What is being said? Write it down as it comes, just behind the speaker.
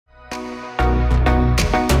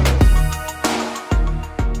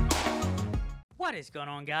What is going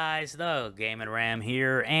on, guys? The Game and Ram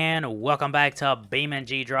here, and welcome back to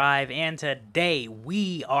BeamNG Drive. And today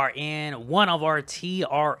we are in one of our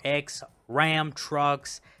TRX Ram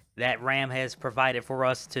trucks that Ram has provided for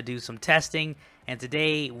us to do some testing. And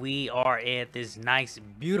today we are at this nice,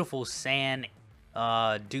 beautiful sand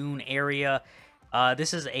dune area.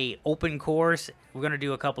 This is a open course. We're gonna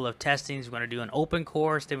do a couple of testings. We're gonna do an open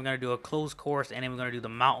course, then we're gonna do a closed course, and then we're gonna do the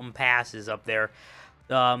mountain passes up there.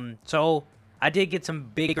 So I did get some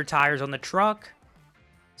bigger tires on the truck,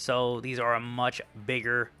 so these are much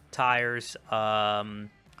bigger tires,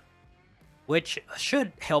 which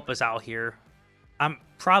should help us out here. I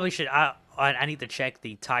need to check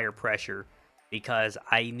the tire pressure because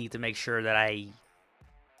I need to make sure that I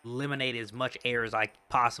eliminate as much air as I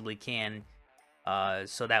possibly can,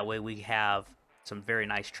 so that way we have some very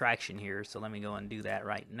nice traction here. So let me go and do that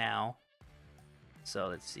right now. So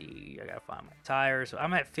let's see, I gotta find my tires. So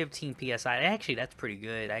I'm at 15 PSI. Actually, that's pretty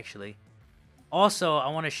good, actually. Also, I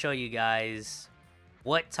want to show you guys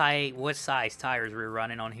what size tires we're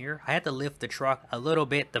running on here. I had to lift the truck a little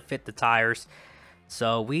bit to fit the tires.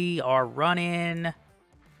 So we are running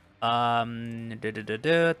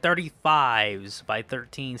 35s by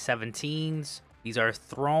 1317s. These are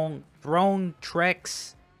Ram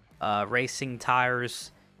TRX racing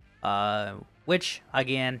tires, which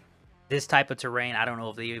again, this type of terrain, I don't know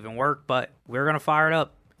if they even work, but we're going to fire it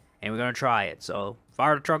up, and we're going to try it. So,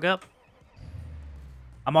 fire the truck up.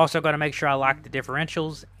 I'm also going to make sure I lock the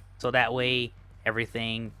differentials, so that way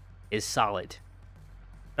everything is solid.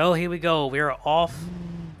 So, here we go. We're off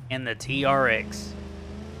in the TRX.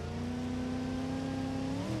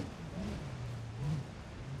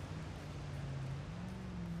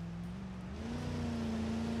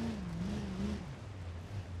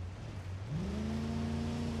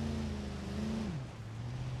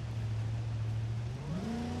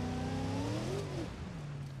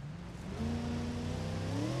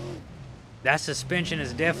 That suspension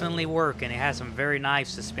is definitely working. It has some very nice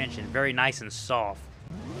suspension, very nice and soft.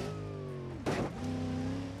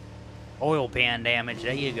 Oil pan damage,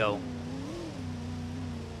 there you go.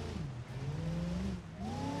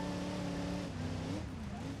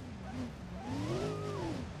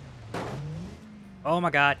 Oh my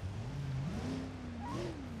God.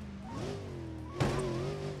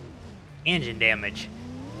 Engine damage.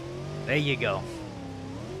 There you go.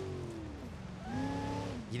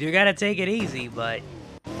 You do gotta take it easy, but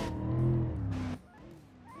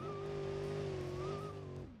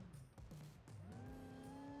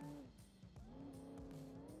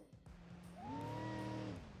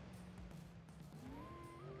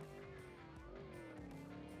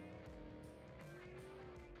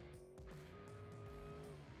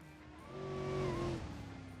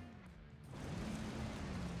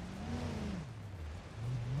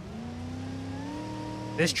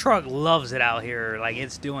this truck loves it out here. Like,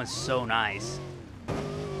 it's doing so nice.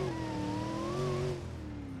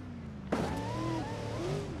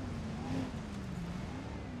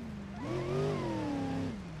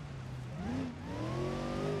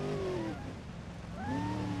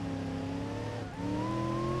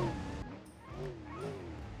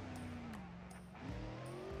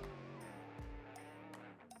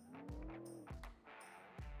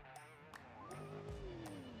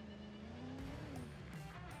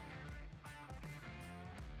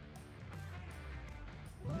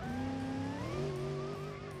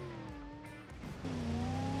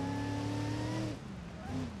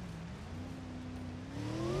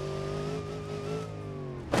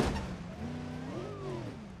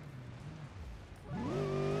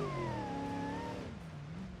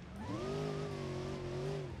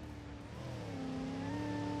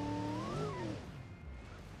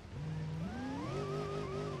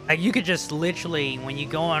 Like, you could just literally, when you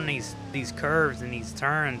go on these curves and these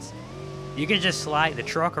turns, you can just slide the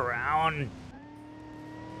truck around.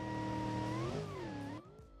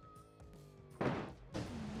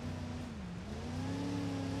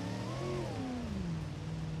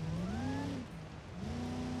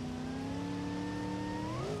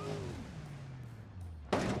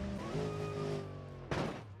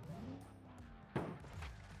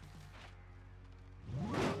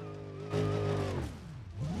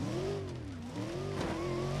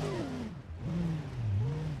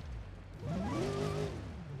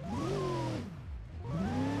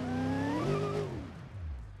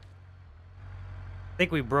 I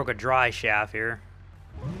think we broke a dry shaft here.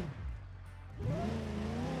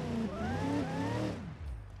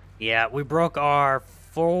 Yeah, we broke our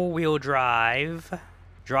four-wheel drive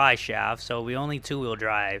dry shaft, so we only two-wheel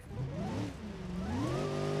drive.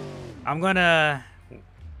 I'm gonna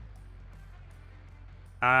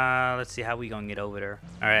Let's see how we gonna get over there.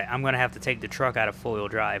 All right, I'm gonna have to take the truck out of four-wheel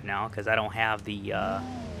drive now because I don't have the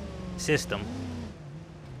system.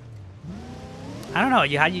 I don't know.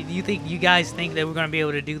 You guys think that we're gonna be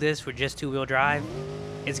able to do this with just two-wheel drive?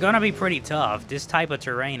 It's gonna be pretty tough. This type of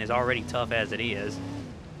terrain is already tough as it is,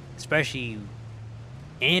 especially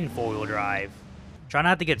in four-wheel drive. Try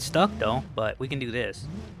not to get stuck though, but we can do this.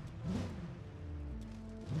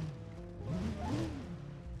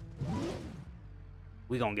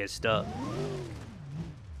 We gonna get stuck. If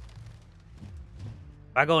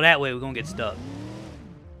I go that way, we're gonna get stuck.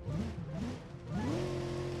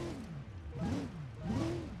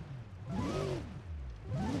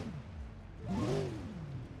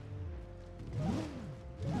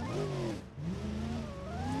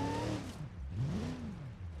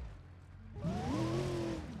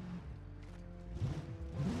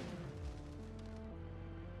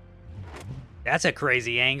 That's a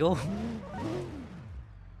crazy angle.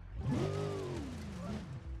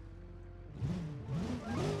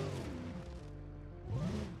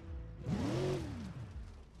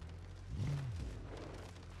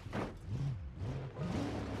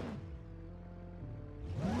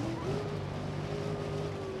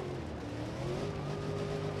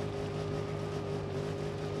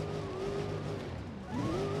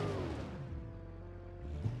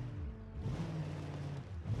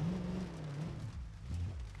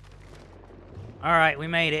 All right, we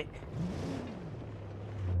made it.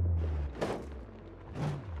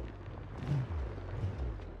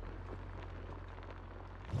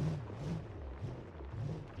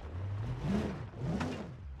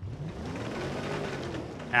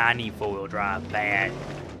 I need four-wheel drive bad.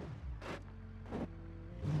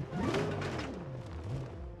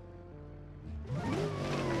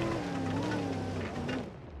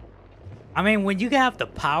 I mean, when you have the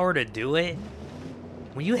power to do it,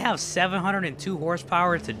 when you have 702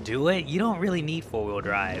 horsepower to do it, you don't really need four-wheel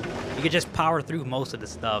drive. You can just power through most of the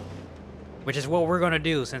stuff, which is what we're gonna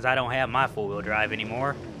do since I don't have my four-wheel drive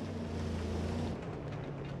anymore.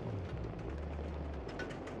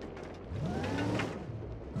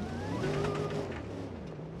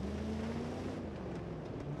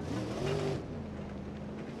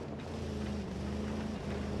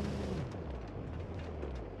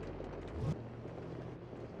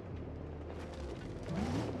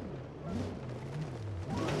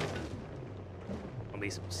 Be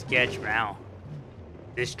some sketch now.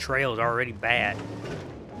 This trail's already bad.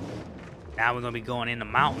 Now we're gonna be going in the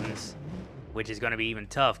mountains, which is gonna be even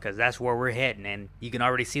tough because that's where we're heading, and you can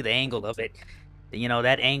already see the angle of it. You know,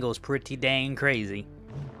 that angle's pretty dang crazy.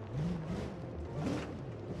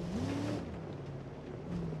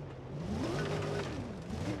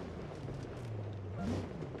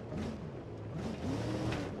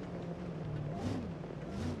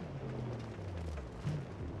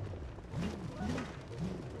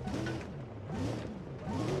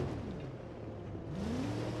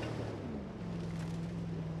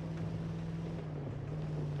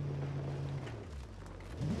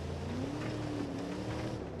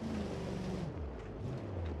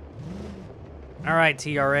 Alright,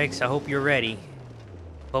 TRX, I hope you're ready.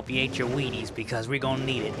 Hope you ate your Wheaties because we're gonna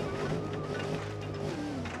need it.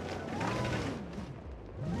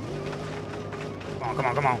 Come on, come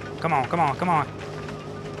on, come on, come on, come on, come on.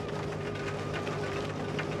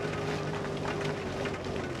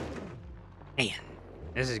 Man,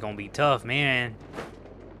 this is gonna be tough, man.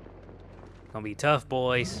 Gonna be tough,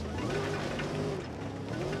 boys.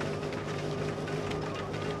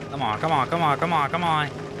 Come on, come on, come on, come on, come on.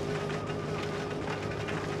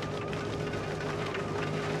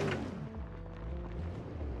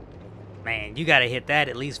 Man, you gotta hit that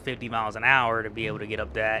at least 50 miles an hour to be able to get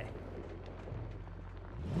up that.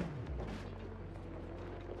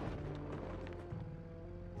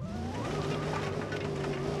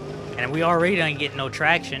 And we already don't get no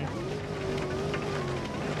traction.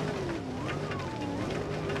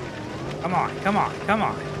 Come on, come on, come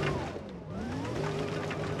on.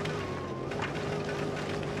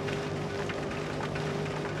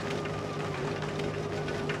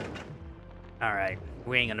 Alright,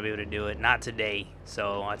 we ain't gonna be able to do it. Not today.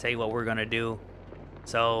 So, I'll tell you what we're gonna do.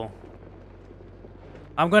 So,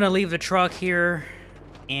 I'm gonna leave the truck here,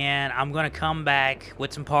 and I'm gonna come back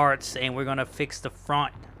with some parts, and we're gonna fix the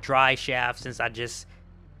front dry shaft since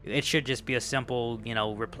it should just be a simple, you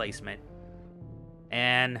know, replacement.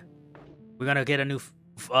 And we're gonna get a new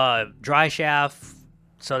dry shaft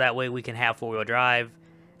so that way we can have four-wheel drive.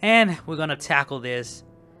 And we're gonna tackle this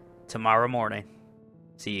tomorrow morning.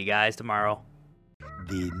 See you guys tomorrow.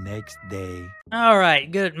 The next day.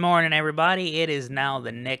 Alright, good morning everybody. It is now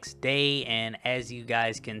the next day, and as you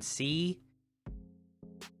guys can see,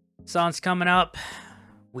 Sun's coming up.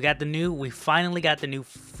 We finally got the new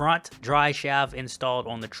front dry shaft installed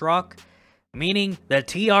on the truck, meaning the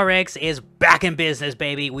TRX is back in business,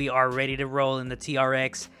 baby. We are ready to roll in the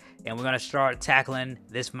TRX, and we're gonna start tackling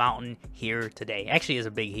this mountain here today. Actually, it's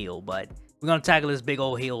a big hill, but we're gonna tackle this big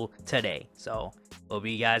old hill today. So hope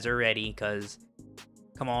you guys are ready, because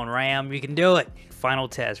come on, Ram, you can do it. Final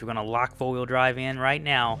test. We're gonna lock 4-wheel drive in right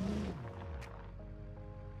now.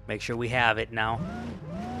 Make sure we have it now.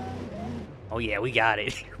 Oh yeah, we got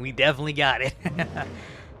it. We definitely got it.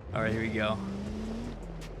 All right, here we go.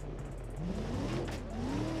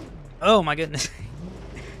 Oh my goodness.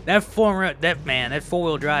 That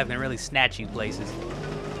 4-wheel drive can really snatch you places.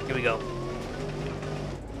 Here we go.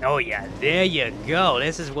 Oh yeah, there you go.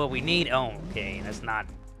 This is what we need. Oh, okay. Let's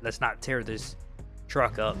not tear this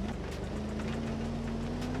truck up.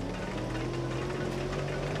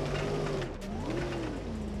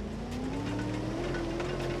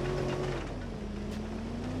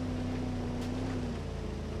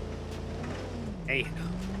 Hey.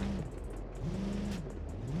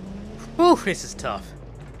 Whew, this is tough.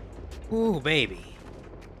 Ooh, baby.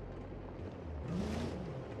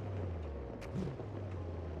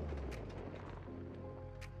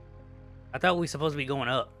 I thought we were supposed to be going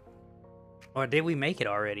up. Or did we make it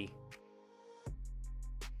already?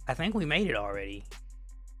 I think we made it already.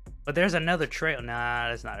 But there's another trail. Nah,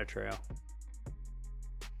 that's not a trail.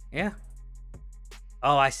 Yeah.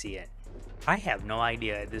 Oh, I see it. I have no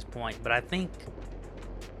idea at this point, but I think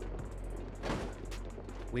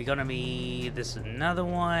we're gonna be this another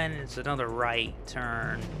one. It's another right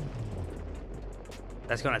turn.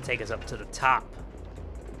 That's gonna take us up to the top,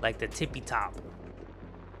 like the tippy top,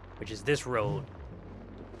 which is this road.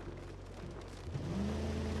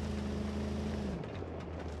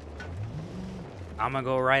 I'm gonna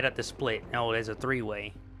go right at the split. No, there's a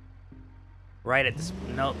 3-way. Right at the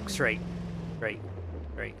no, straight. Straight.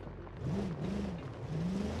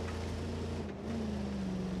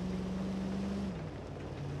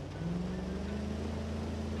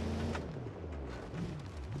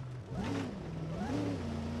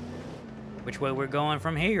 Which way we're going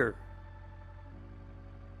from here?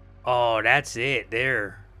 Oh, that's it.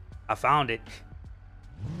 There. I found it.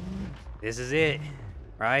 This is it.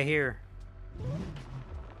 Right here.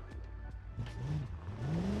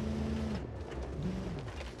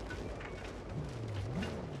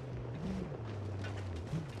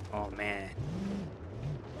 Oh, man.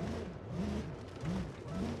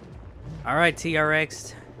 Alright,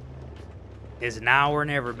 TRX. It's now or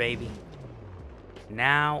never, baby.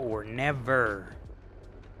 Now or never.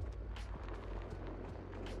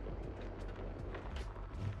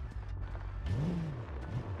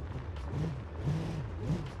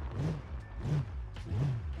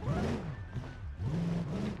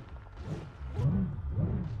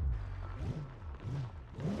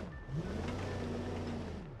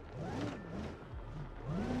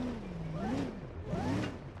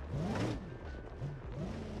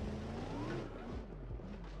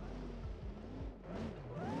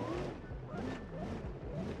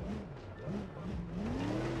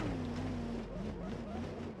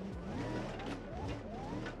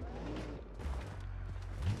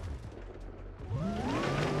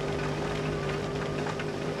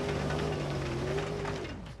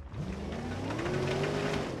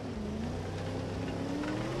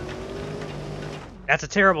 That's a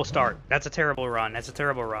terrible start. That's a terrible run. That's a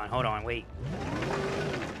terrible run. Hold on, wait.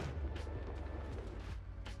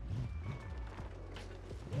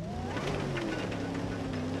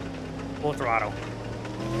 Full throttle.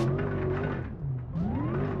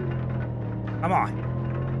 Come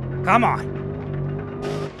on. Come on.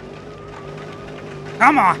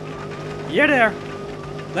 Come on. You're there.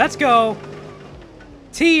 Let's go.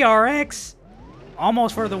 TRX.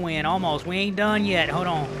 Almost for the win. Almost. We ain't done yet. Hold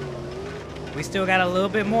on. We still got a little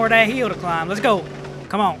bit more of that hill to climb. Let's go.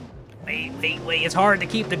 Come on. Wait. It's hard to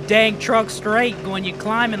keep the dang truck straight when you're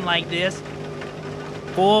climbing like this.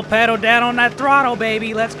 Full pedal down on that throttle,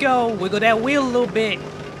 baby. Let's go. Wiggle that wheel a little bit.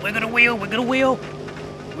 Wiggle the wheel. Wiggle the wheel.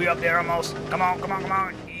 We're up there almost. Come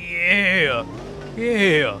on. Yeah.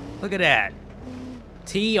 Look at that.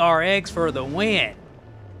 TRX for the win.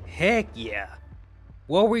 Heck yeah.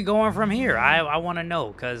 Where are we going from here? I want to know,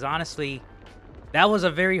 because honestly, that was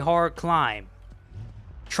a very hard climb.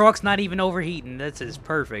 Truck's not even overheating. This is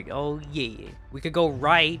perfect. Oh, yeah. We could go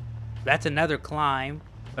right. That's another climb.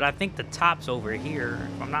 But I think the top's over here,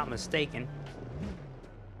 if I'm not mistaken.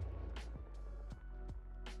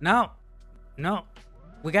 No.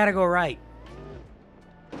 We gotta go right.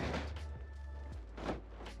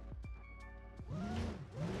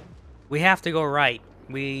 We have to go right.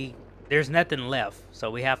 There's nothing left,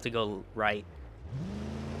 so we have to go right.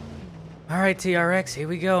 Alright, TRX, here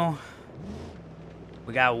we go.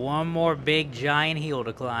 We got one more big giant hill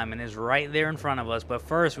to climb, and it's right there in front of us. But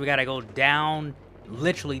first, we gotta go down,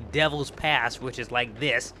 literally Devil's Pass, which is like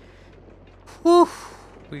this. Whew!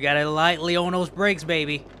 We gotta lightly on those brakes,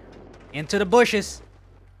 baby. Into the bushes.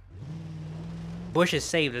 Bushes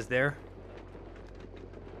saved us there.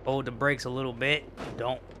 Hold the brakes a little bit.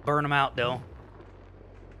 Don't burn them out, though.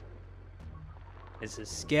 This is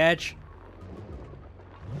sketch.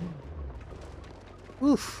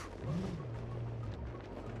 Oof.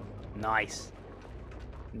 Nice.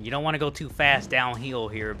 You don't want to go too fast downhill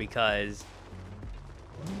here because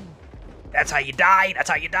that's how you die. That's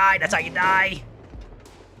how you die. That's how you die.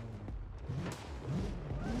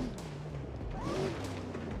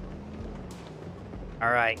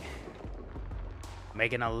 All right.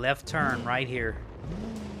 Making a left turn right here.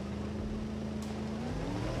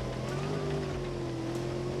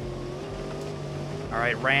 All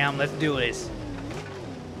right, Ram, let's do this.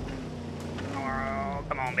 Oh,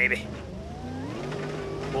 come on, baby.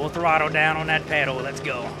 Full throttle down on that pedal. Let's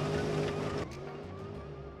go.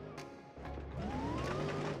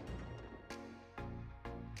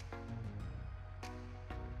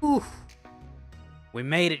 Oof. We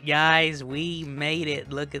made it, guys. We made it.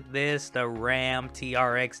 Look at this. The Ram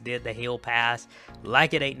TRX did the hill pass.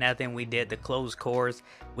 Like it ain't nothing. We did the closed course.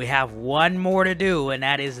 We have one more to do, and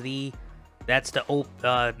that is that's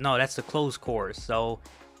the closed course. So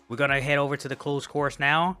we're gonna head over to the closed course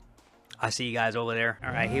now. I see you guys over there.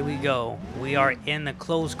 All right, here we go. We are in the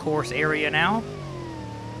closed course area now.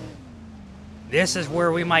 This is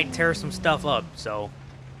where we might tear some stuff up, so.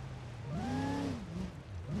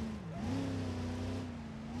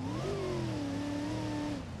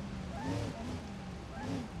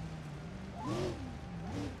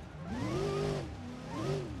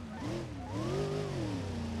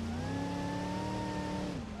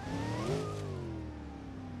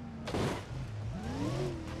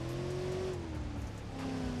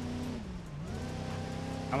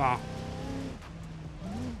 Come on.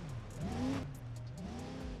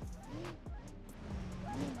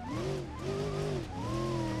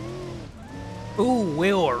 Ooh,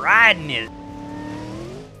 we were riding it.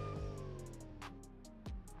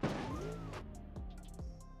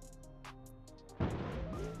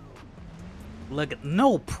 Look at,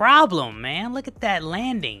 no problem, man. Look at that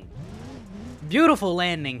landing. Beautiful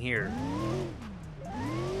landing here.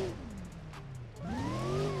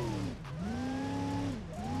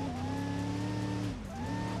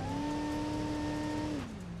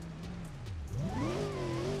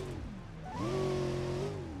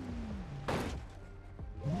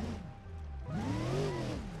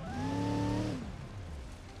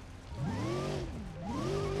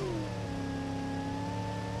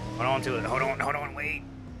 Hold on to it. Hold on, wait.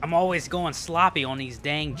 I'm always going sloppy on these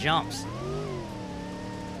dang jumps.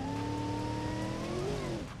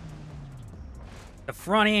 The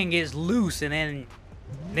front end gets loose, and then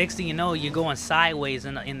next thing you know, you're going sideways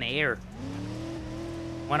in the air.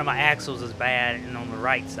 One of my axles is bad, and on the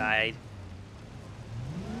right side.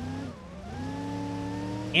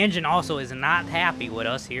 Engine also is not happy with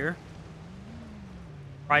us here.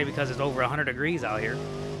 Probably because it's over 100 degrees out here.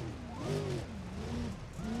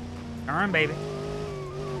 Turn, baby.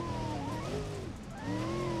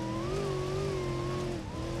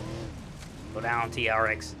 Slow down,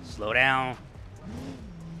 TRX. Slow down.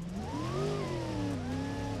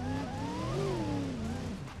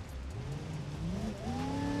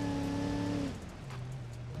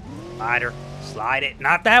 Slider. Slide it.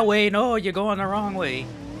 Not that way. No, you're going the wrong way.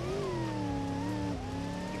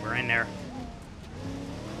 Keep her in there.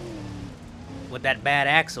 With that bad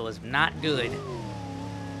axle is not good.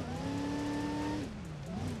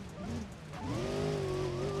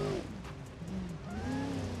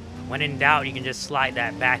 When in doubt, you can just slide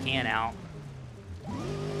that back end out.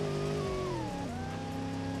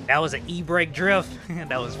 That was an e-brake drift.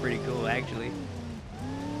 That was pretty cool, actually.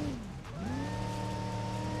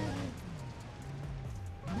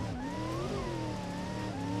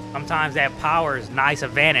 Sometimes that power is nice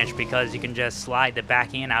advantage because you can just slide the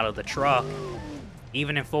back end out of the truck.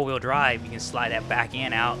 Even in four-wheel drive, you can slide that back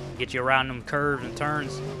end out, get you around them curves and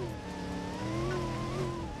turns.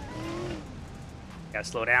 Gotta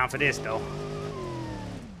slow down for this, though.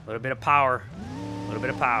 A little bit of power. A little bit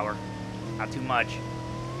of power. Not too much.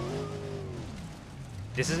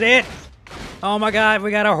 This is it! Oh my god, we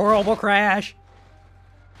got a horrible crash.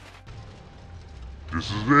 This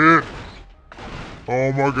is it!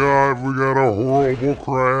 Oh my god, we got a horrible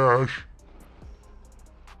crash.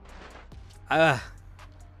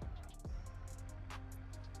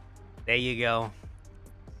 There you go.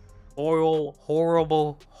 Horrible,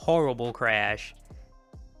 horrible, horrible crash.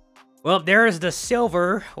 Well, there's the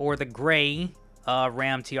silver or the gray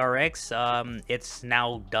Ram TRX. It's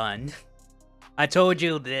now done. I told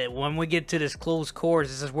you that when we get to this close course,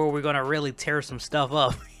 this is where we're gonna really tear some stuff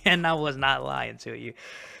up, and I was not lying to you.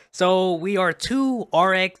 So we are two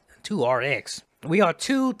TRXs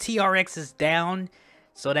down.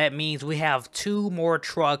 So that means we have 2 more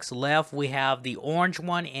trucks left. We have the orange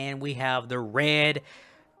one and we have the red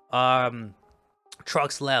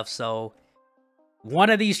trucks left. So one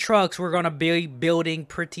of these trucks we're going to be building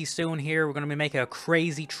pretty soon here. We're going to be making a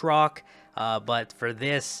crazy truck. But for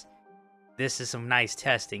this is some nice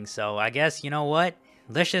testing. So I guess, you know what?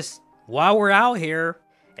 Let's just, while we're out here,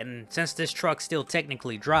 and since this truck still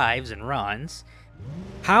technically drives and runs,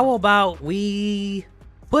 how about we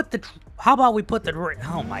put the...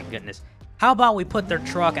 oh my goodness. How about we put the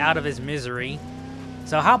truck out of his misery?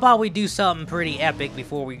 So how about we do something pretty epic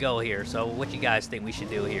before we go here? So what you guys think we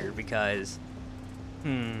should do here? Because,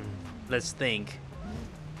 let's think.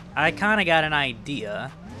 I kind of got an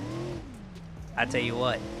idea. I tell you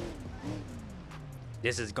what.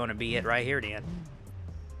 This is going to be it right here, Dan.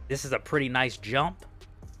 This is a pretty nice jump.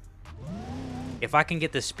 If I can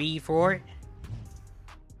get the speed for it,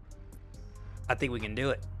 I think we can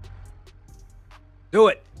do it. Do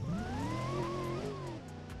it!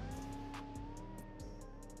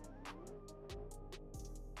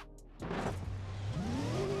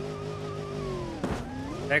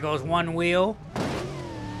 There goes one wheel.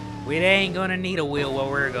 We ain't gonna need a wheel where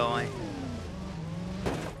we're going.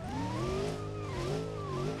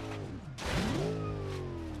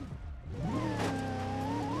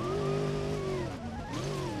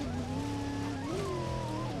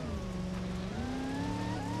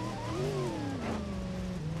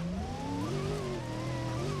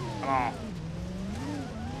 Come on.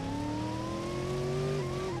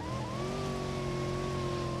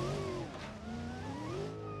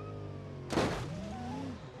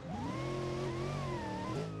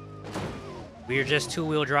 We are just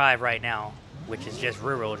 2-wheel drive right now, which is just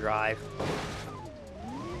rear-wheel drive.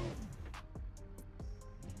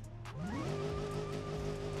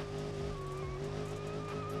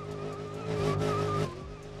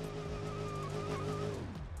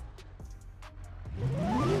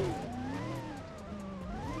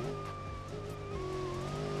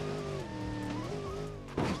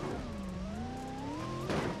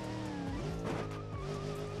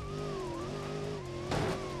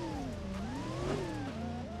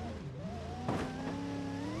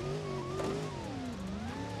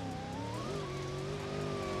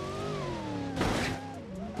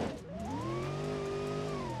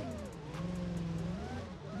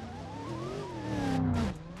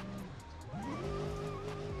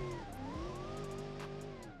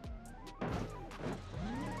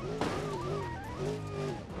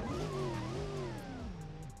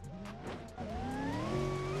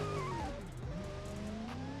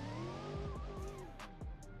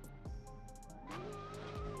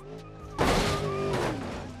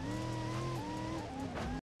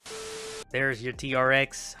 There's your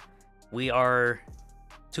TRX. We are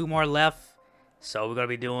 2 more left, so we're gonna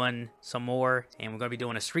be doing some more, and we're gonna be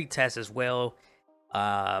doing a street test as well.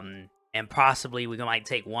 And possibly we might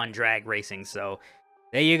take 1 drag racing. So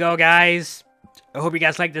there you go, guys. I hope you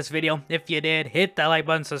guys liked this video. If you did, hit that like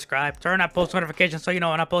button, subscribe, turn on post notifications so you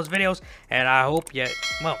know when I post videos. And I hope you,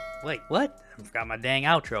 well, wait, what? I forgot my dang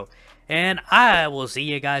outro. And I will see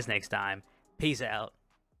you guys next time. Peace out.